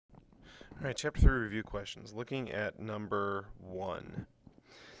Alright, chapter 3 review questions. Looking at number 1.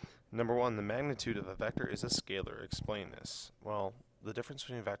 Number 1, the magnitude of a vector is a scalar. Explain this. Well, the difference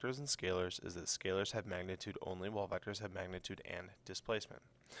between vectors and scalars is that scalars have magnitude only, while vectors have magnitude and displacement.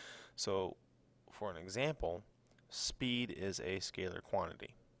 So, for an example, speed is a scalar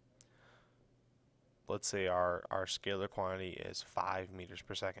quantity. Let's say our scalar quantity is 5 meters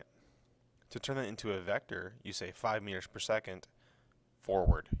per second. To turn that into a vector, you say 5 meters per second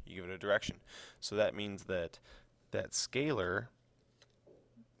forward. You give it a direction. So that means that that scalar,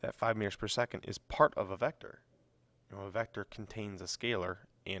 that 5 meters per second, is part of a vector. A vector contains a scalar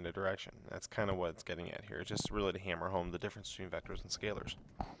and a direction. That's kind of what it's getting at here. It's just really to hammer home the difference between vectors and scalars.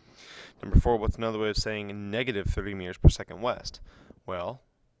 Number 4, what's another way of saying negative 30 meters per second west? Well,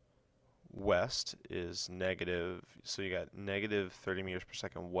 west is negative, so you got negative 30 meters per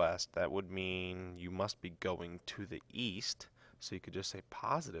second west. That would mean you must be going to the east. So you could just say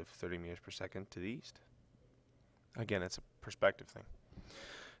positive 30 meters per second to the east. Again, it's a perspective thing.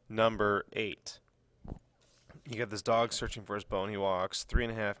 Number 8. You got this dog searching for his bone. He walks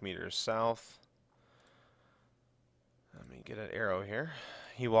 3.5 meters south. Let me get an arrow here.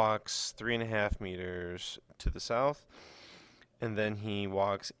 He walks 3.5 meters to the south. And then he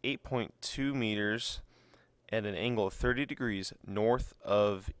walks 8.2 meters at an angle of 30 degrees north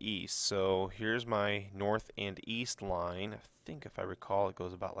of east. So here's my north and east line. I think if I recall it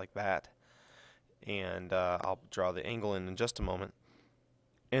goes about like that. And I'll draw the angle in just a moment.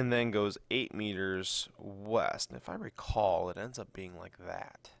 And then goes 8 meters west. And if I recall, it ends up being like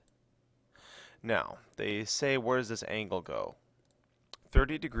that. Now, they say, where does this angle go?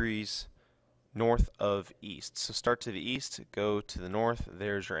 30 degrees north of east. So start to the east, go to the north,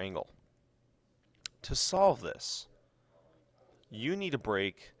 there's your angle. To solve this, you need to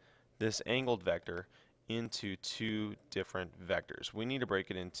break this angled vector into two different vectors. We need to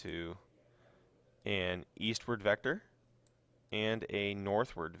break it into an eastward vector and a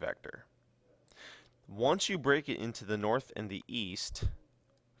northward vector. Once you break it into the north and the east,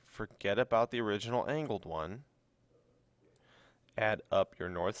 forget about the original angled one. Add up your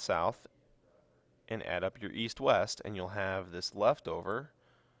north-south and add up your east-west, and you'll have this leftover.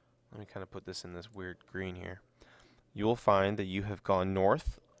 Let me kind of put this in this weird green here. You'll find that you have gone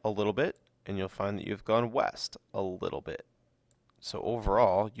north a little bit, and you'll find that you've gone west a little bit. So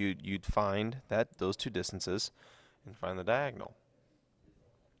overall, you'd find that those two distances and find the diagonal.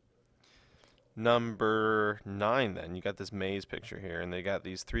 Number 9 then, you got this maze picture here, and they got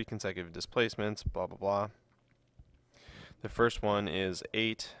these 3 consecutive displacements, blah, blah, blah. The first one is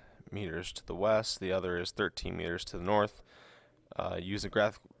 8 meters to the west, the other is 13 meters to the north. Use a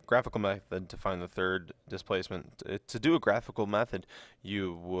graphical method to find the third displacement. To do a graphical method,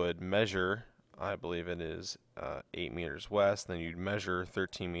 you would measure, I believe it is 8 meters west, then you'd measure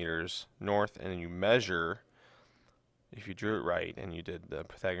 13 meters north, and then you measure, if you drew it right and you did the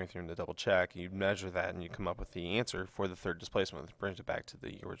Pythagorean theorem to double check, you'd measure that and you come up with the answer for the third displacement, which brings it back to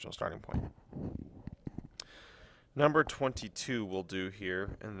the original starting point. Number 22 we'll do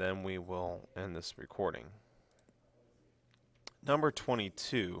here, and then we will end this recording. Number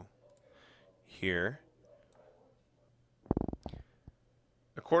 22 here,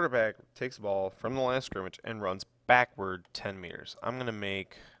 a quarterback takes the ball from the line of scrimmage and runs backward 10 meters. I'm going to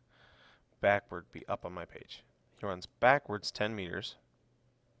make backward be up on my page. He runs backwards 10 meters,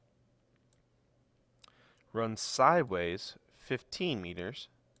 runs sideways 15 meters,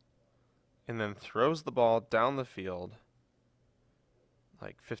 and then throws the ball down the field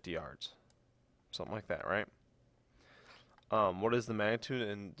like 50 yards. Something like that, right? What is the magnitude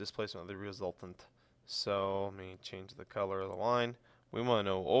and displacement of the resultant? So let me change the color of the line. We want to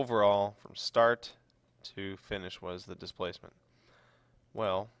know overall from start to finish what is the displacement.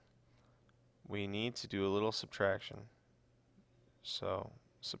 Well, we need to do a little subtraction. So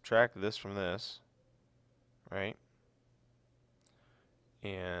subtract this from this, right?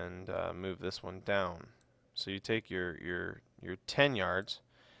 And move this one down. So you take your 10 yards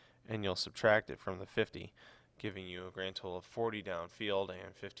and you'll subtract it from the 50, giving you a grand total of 40 downfield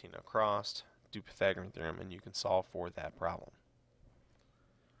and 15 across. Do Pythagorean theorem and you can solve for that problem.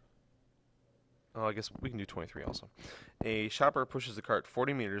 Oh, I guess we can do 23 also. A shopper pushes the cart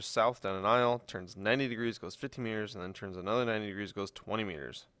 40 meters south down an aisle, turns 90 degrees, goes 50 meters, and then turns another 90 degrees, goes 20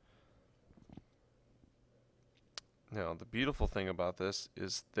 meters. Now, the beautiful thing about this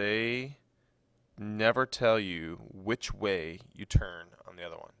is they never tell you which way you turn on the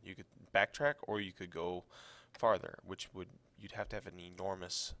other one. You could backtrack or you could go farther, which you'd have to have an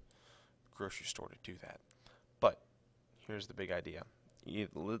enormous grocery store to do that. But here's the big idea.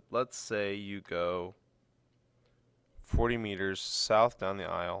 Let's say you go 40 meters south down the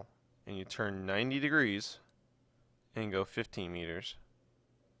aisle and you turn 90 degrees and go 15 meters,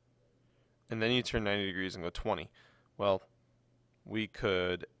 and then you turn 90 degrees and go 20. Well, we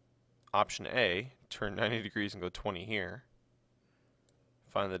could, option A, turn 90 degrees and go 20 here,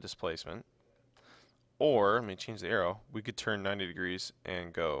 find the displacement. Or, let me change the arrow, we could turn 90 degrees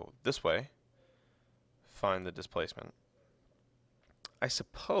and go this way, find the displacement. I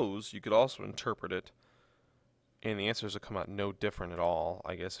suppose you could also interpret it, and the answers would come out no different at all,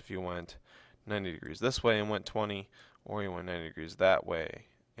 I guess, if you went 90 degrees this way and went 20, or you went 90 degrees that way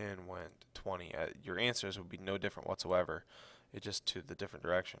and went 20. Your answers would be no different whatsoever, it's just to the different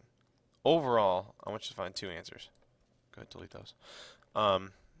direction. Overall, I want you to find two answers. Go ahead, delete those. I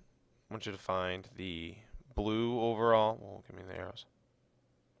want you to find the blue overall. Well, give me the arrows.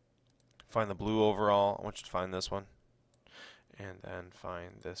 Find the blue overall. I want you to find this one. And then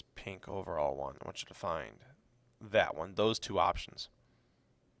find this pink overall one. I want you to find that one. Those two options.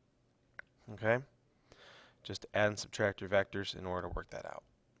 Okay? Just add and subtract your vectors in order to work that out.